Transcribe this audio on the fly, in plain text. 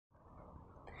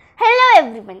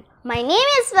everyone, my name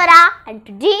is Swara and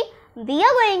today we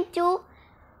are going to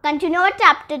continue our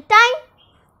chapter time.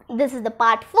 This is the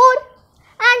part 4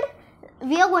 and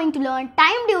we are going to learn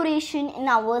time duration in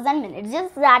hours and minutes.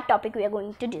 Just that topic we are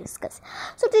going to discuss.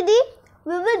 So today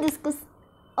we will discuss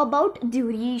about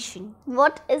duration.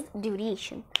 What is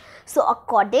duration? So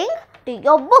according to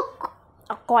your book,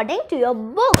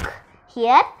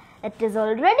 here it is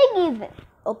already given.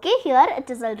 Okay, here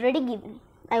it is already given.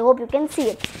 I hope you can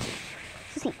see it.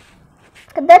 See,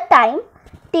 the time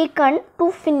taken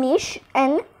to finish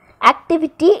an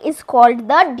activity is called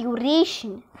the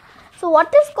duration. So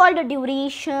what is called a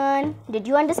duration? Did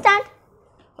you understand?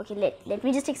 Okay, let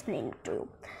me just explain it to you.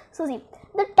 So see,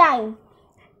 the time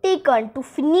taken to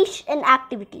finish an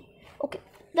activity. Okay,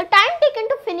 the time taken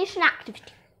to finish an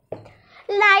activity.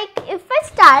 Like if I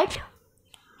start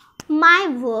my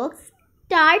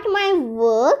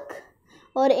work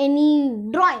or any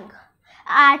drawing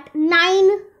at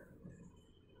 9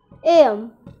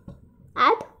 a.m.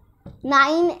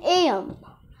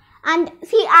 and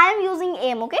see I am using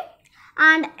a.m. okay,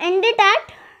 and end it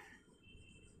at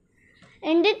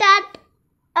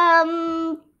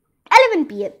 11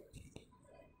 p.m.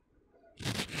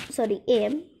 sorry,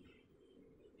 a.m.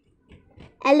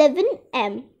 11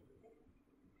 m.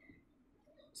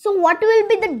 So what will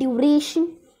be the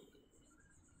duration?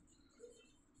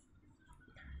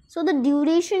 So the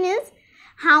duration is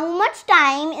how much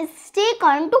time is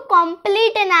taken to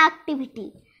complete an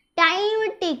activity.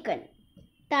 Time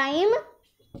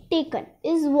taken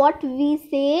is what we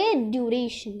say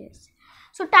duration is.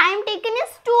 So time taken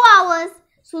is 2 hours.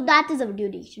 So that is our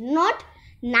duration. Not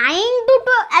 9 to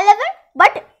 11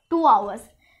 but 2 hours.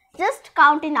 Just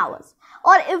count in hours.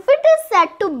 Or if it is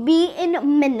said to be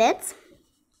in minutes,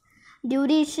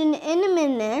 duration in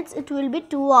minutes, it will be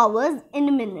 2 hours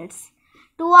in minutes.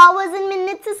 2 hours in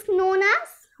minutes is known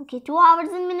as, okay, 2 hours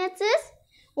in minutes is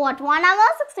what? 1 hour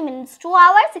 60 minutes. 2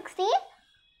 hours 60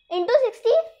 into 60?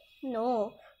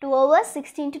 No, 2 hours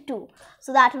 60 into 2.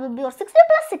 So that will be, or 60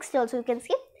 plus 60 also you can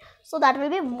see. So that will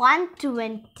be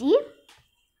 120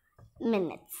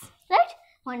 minutes, right?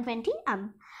 120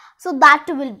 So that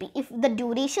will be, if the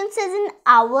duration says in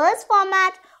hours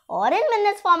format or in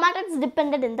minutes format, it's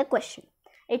dependent in the question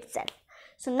itself.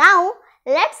 So now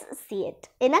let's see it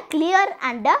in a clear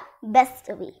and a best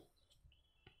way.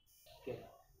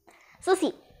 So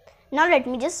see, now let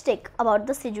me just take about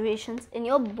the situations in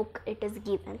your book it is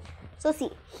given. So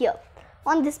see here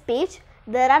on this page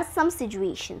there are some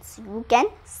situations you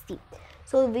can see.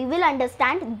 So we will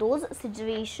understand those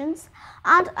situations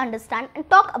and understand and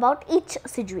talk about each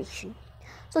situation.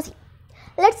 So see,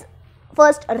 let's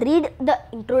first read the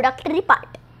introductory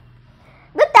part.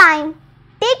 The time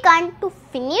taken to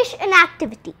finish an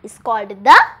activity is called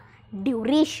the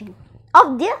duration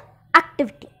of the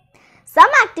activity. Some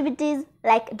activities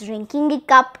like drinking a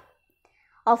cup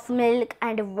of milk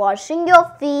and washing your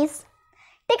face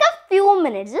take a few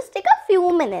minutes, just take a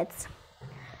few minutes.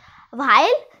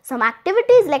 While some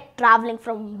activities like traveling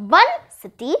from one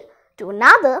city to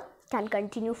another can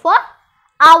continue for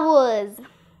hours.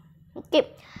 Okay,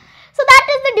 so that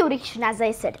is the duration as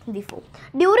I said before.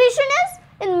 Duration is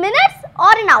in minutes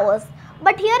or in hours,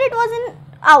 but here it was in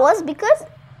hours because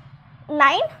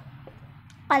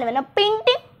 11 a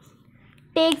painting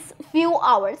takes few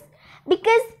hours,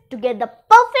 because to get the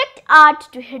perfect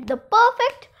art, to hit the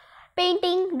perfect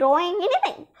painting, drawing,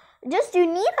 anything, just you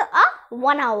need a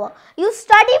 1 hour. You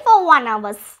study for 1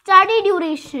 hour. Study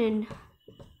duration.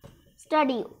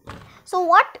 Study. So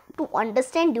what, to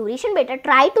understand duration better,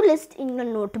 try to list in your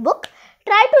notebook.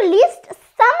 Try to list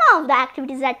some of the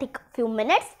activities that take few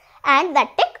minutes and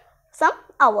that take some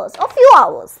hours or few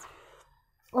hours.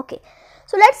 Okay.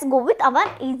 So let's go with our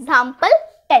example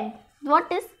 10.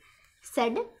 What is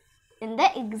said in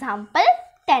the example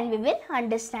 10? We will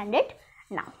understand it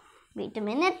now. Wait a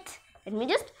minute. Let me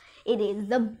just erase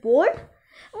the board.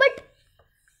 But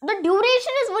the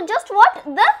duration is just what?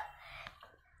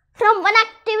 From one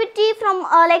activity, from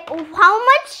like how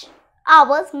much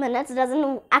hours, minutes does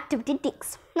an activity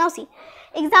takes. Now see,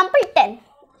 example 10.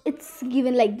 It's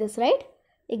given like this, right?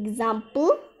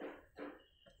 Example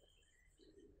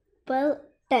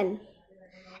 10.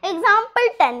 Example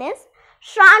 10 is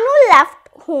Shanu left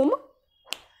home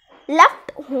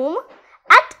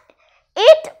at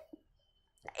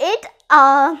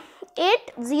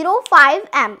 8:05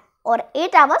 am or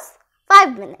 8 hours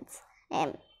 5 minutes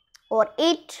am or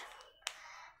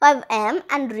 8:05 am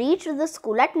and reached the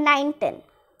school at 9:10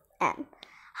 am.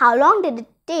 How long did it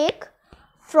take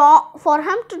for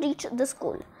him to reach the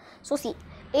school? So see,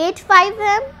 8:05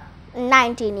 am,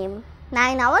 19 am,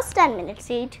 9 hours 10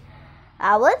 minutes, 8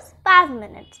 hours 5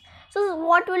 minutes. So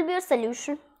what will be your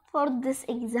solution for this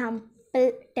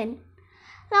example 10?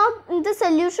 Now in the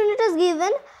solution it is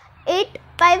given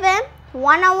 8:05 am,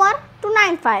 1 hour to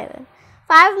 9:05 am.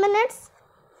 5 minutes,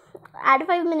 add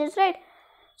 5 minutes, right?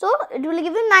 So it will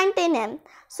give you 9:10 am.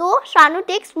 So Shanu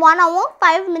takes 1 hour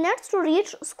 5 minutes to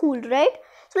reach school, right?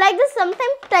 So like this, some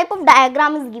type of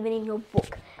diagram is given in your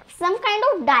book. Some kind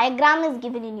of diagram is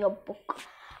given in your book.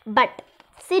 But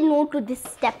say no to this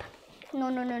step.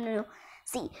 No.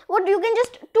 See, what you can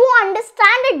just, to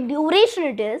understand the duration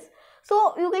it is,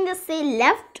 so you can just say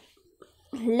left.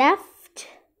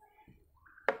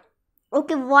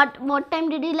 Okay, what time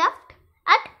did he left?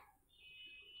 At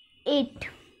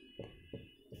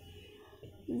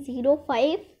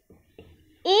 8:05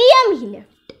 am he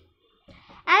left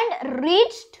and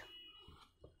reached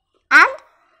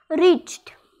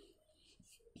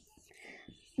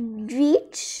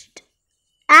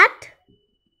at,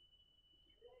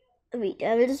 wait,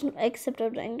 I will just accept a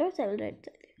drawing dots. I will write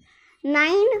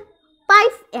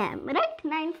 9:05 am, right?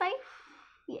 9:05,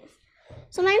 yes.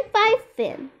 So 9:05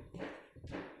 am.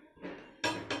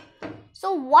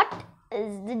 So what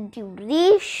is the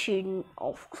duration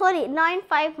of, sorry,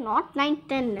 9:05, not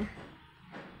 9:10.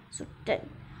 So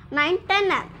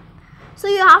 9:10 am. So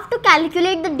you have to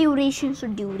calculate the duration. So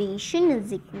duration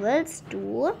is equals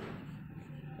to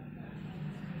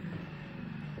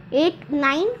 8,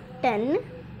 9, 10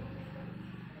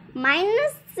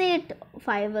 minus 8,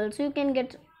 5 also. You can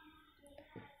get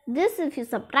this. If you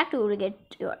subtract, you will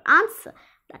get your answer.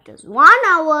 That is 1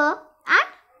 hour and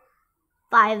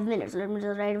 5 minutes. Let me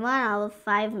just write 1 hour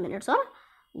 5 minutes, or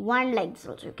 1 like this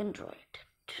also you can draw it.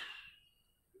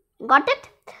 Got it?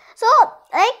 So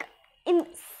like in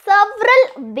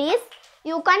several ways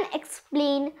you can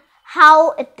explain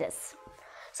how it is.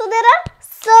 So there are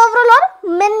several or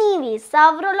many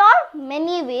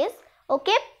ways.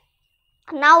 Okay,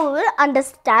 now we will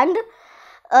understand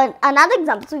another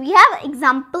example. So we have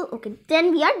example, okay,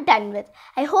 10 we are done with.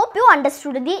 I hope you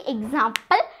understood the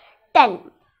example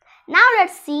 10. Now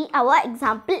let's see our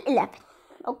example 11.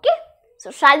 Okay,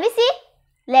 so shall we see?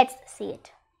 Let's see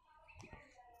it.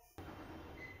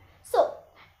 So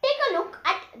take a look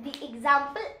at the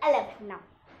example 11 now.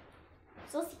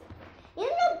 So see, in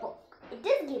the book it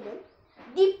is given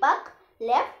Deepak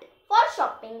left for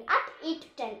shopping at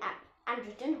 8:10 am and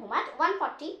returned home at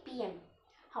 1:40 pm.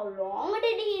 How long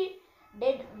did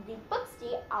Deepak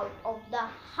stay out of the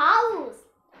house?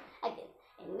 Again,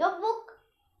 in your book,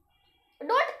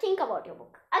 don't think about your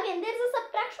book. Again, there is a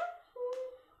subtraction.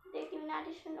 There is an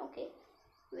addition. Okay,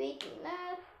 wait.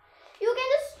 You can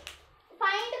just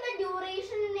find the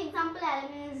duration in example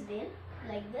 11 is there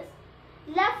like this.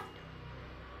 Left,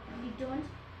 returned.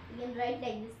 You can write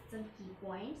like this, some key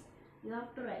points you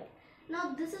have to write. Now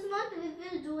this is what we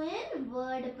will do in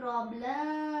word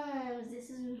problems. This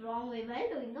is wrong way while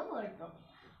doing the word problem.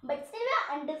 But still we are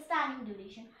understanding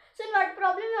duration. So in word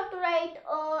problem you have to write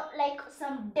like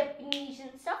some definition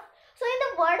stuff. So in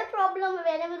the word problem,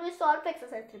 whenever we solve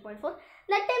exercise 3.4,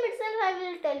 that time itself I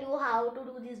will tell you how to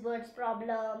do these words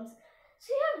problems. So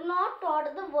you have not taught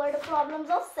the word problems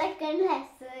of second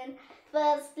lesson,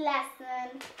 first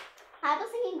lesson. I was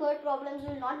thinking word problems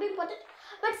will not be important,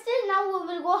 but still now we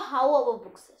will go how our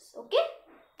books is. Okay?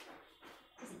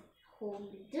 See, home,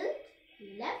 little,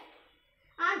 left,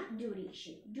 and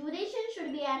duration. Duration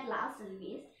should be at last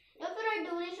always. If you write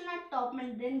duration at top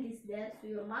and then this there, so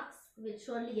your marks will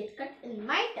surely get cut in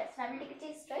my test. I will take a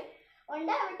test, right? One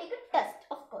day I will take a test,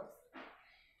 of course.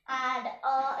 And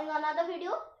in another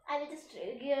video, I will just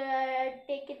take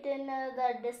it in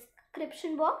the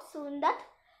description box. So in that,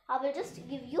 I will just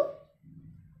give you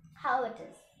how it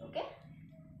is, okay,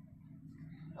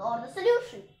 or the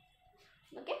solution.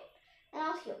 Okay,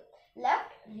 now here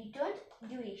left, returned,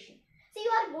 duration. See,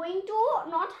 you are going to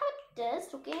not have a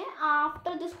test. Okay,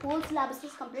 after this whole syllabus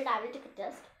is complete, I will take a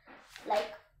test,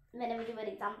 like whenever your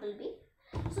example be.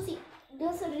 So see,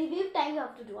 there's a review time you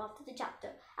have to do after the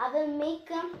chapter. I will make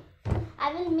a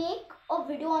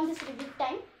video on this review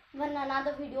time,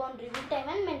 another video on review time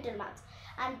and mental maths,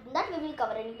 and that we will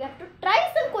cover. And you have to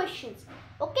try some questions.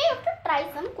 Okay, you have to try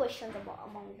some questions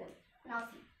among them. Now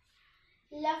see,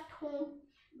 left home,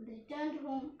 returned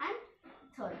home, and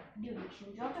third,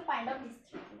 duration. You have to find out these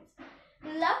three things.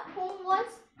 Left home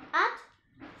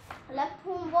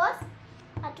was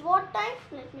at what time?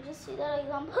 Let me just see the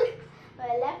example.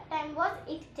 Left time was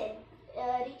 8:10.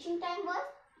 Reaching time was,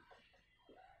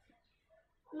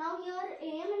 now here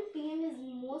AM and PM is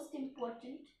most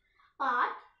important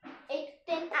part,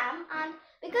 8:10 am, and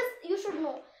because you should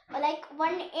know, like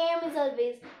 1 AM is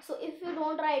always, so if you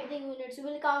don't write the units, you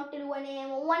will count till 1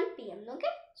 AM or 1 PM.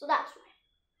 Okay, so that's why.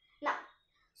 Now,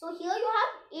 so here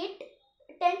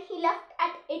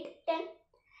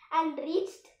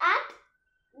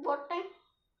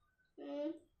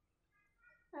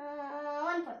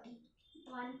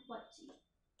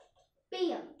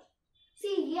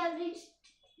we have reached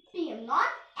PM, not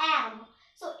AM.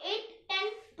 So 8, 10,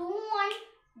 2, 1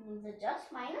 means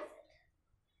just minus it.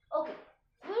 Okay,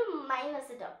 we'll minus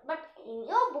it up. But in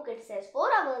your book it says 4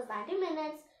 hours, 90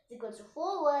 minutes is equals to 4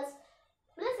 hours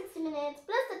plus 60 minutes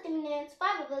plus 30 minutes,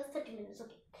 5 hours, 30 minutes.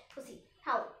 Okay, so see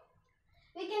how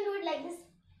we can do it like this.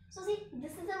 So see,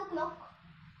 this is our clock.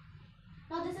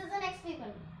 Now this is the next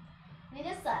people. We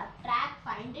just subtract,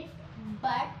 find it,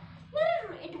 but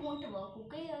it won't work.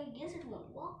 Okay, I guess it won't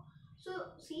work. So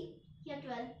see, here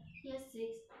 12, here 6,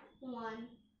 1,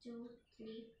 2,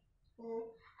 3, 4.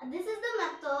 This is the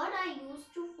method I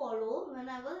used to follow when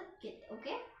I was a kid.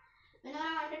 Okay, whenever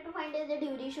I wanted to find the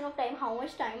duration of time, how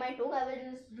much time I took, I will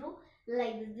just do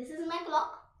like this. This is my clock.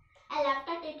 I left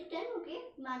at 8 to 10. Okay,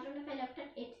 imagine if I left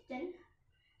at 8 to 10.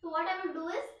 So what I will do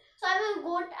is, so I will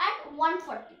go at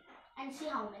 140 and see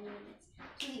how many minutes.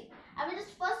 So see, I will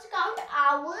just first count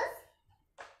hours,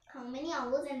 how many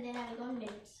hours, and then I will count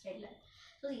minutes straight line.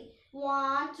 So see,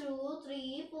 1, 2,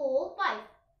 3, 4, 5.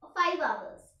 5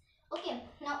 hours. Okay,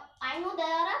 now I know there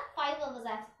are 5 hours I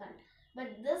have spent, but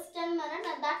this 10 minutes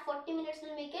and that 40 minutes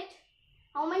will make it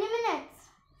how many minutes?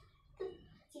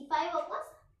 See, 5 hours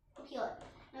here.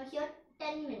 Now here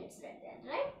 10 minutes right there,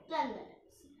 right? 10 minutes.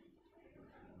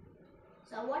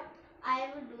 So what I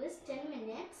will do is 10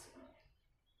 minutes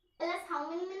plus how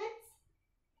many minutes?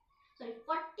 Sorry,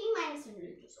 40 minus 2.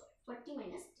 So 40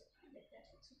 minus 2. Like that.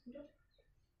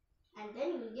 And then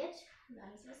you will get the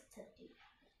answer is 30.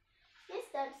 Yes,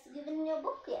 that's given in your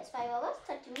book. Yes, 5 hours,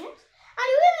 30 minutes. And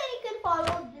you can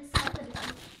follow this method.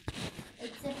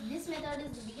 Except this method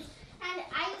is the biggest. And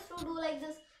I used to do like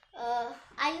this.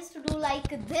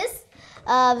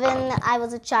 When I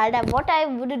was a child. And what I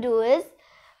would do is,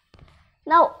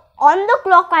 now on the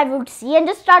clock I would see and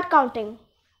just start counting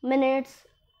minutes,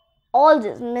 all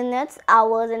these minutes,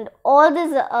 hours, and all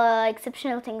these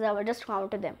exceptional things. I would just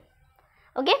count them.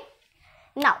 Okay.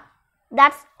 Now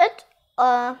that's it.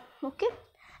 Okay.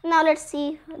 Now let's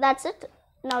see. That's it.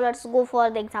 Now let's go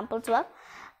for the example 12.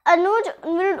 Anuj,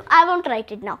 I won't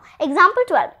write it now. Example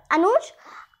 12.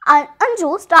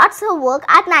 Anju starts her work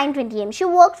at 9:20 am. She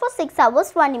worked for 6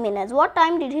 hours 20 minutes. What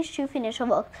time did she finish her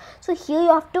work? So here you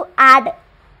have to add.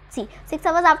 See, 6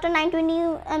 hours after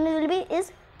 9:20 am will be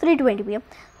is 3:20 pm.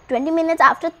 20 minutes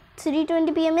after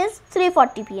 3:20 pm is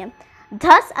 3:40 pm.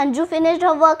 Thus, Anju finished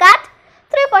her work at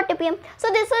 3:40 pm. So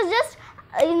this is just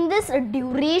in this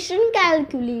duration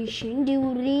calculation.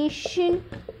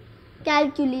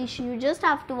 You just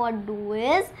have to what do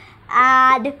is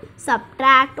add,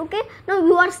 subtract. Okay, now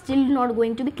you are still not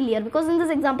going to be clear because in this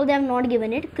example they have not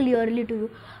given it clearly to you,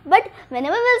 but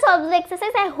whenever we will solve the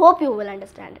exercise, I hope you will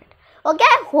understand it. Okay,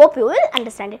 I hope you will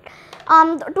understand it.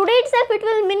 Today itself it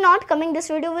will be not coming. This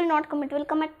video will not come. It will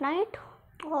come at night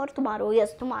or tomorrow.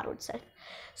 Yes, tomorrow itself.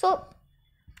 So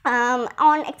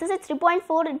on exercise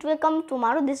 3.4 it will come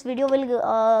tomorrow. This video will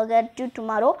get to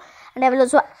tomorrow, and I will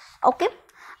also okay.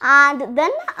 And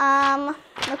then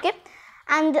okay,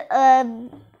 and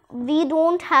we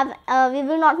don't have we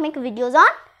will not make videos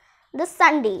on this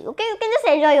Sunday. Okay, you can just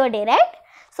enjoy your day, right?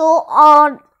 So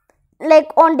like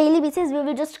on daily basis we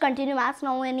will just continue maths.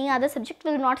 Now any other subject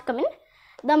will not come in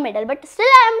the middle, but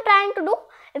still I am trying to do,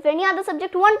 if any other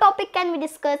subject, one topic can we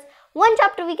discuss, one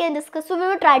chapter we can discuss, so we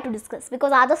will try to discuss,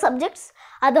 because other subjects,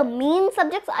 other main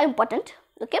subjects are important.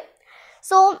 Okay,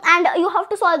 so and you have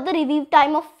to solve the review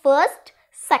time of first,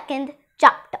 second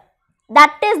chapter.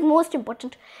 That is most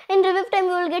important. In review time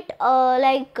you will get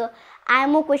like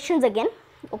IMO questions again.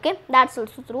 Okay, that's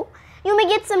also true. You may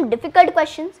get some difficult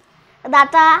questions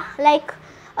that are like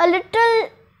a little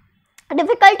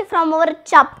difficult from our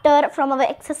chapter, from our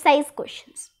exercise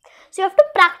questions. So you have to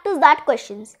practice that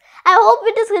questions. I hope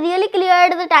it is really clear.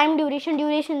 The time duration.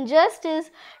 Duration just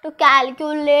is to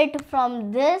calculate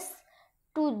from this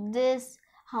to this.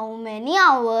 How many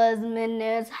hours,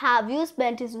 minutes have you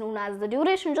spent is known as the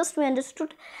duration. Just we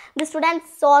understood. The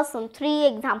students saw some 3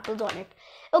 examples on it.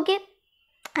 Okay,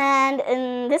 and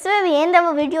in this way we end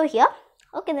our video here.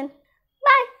 Okay then.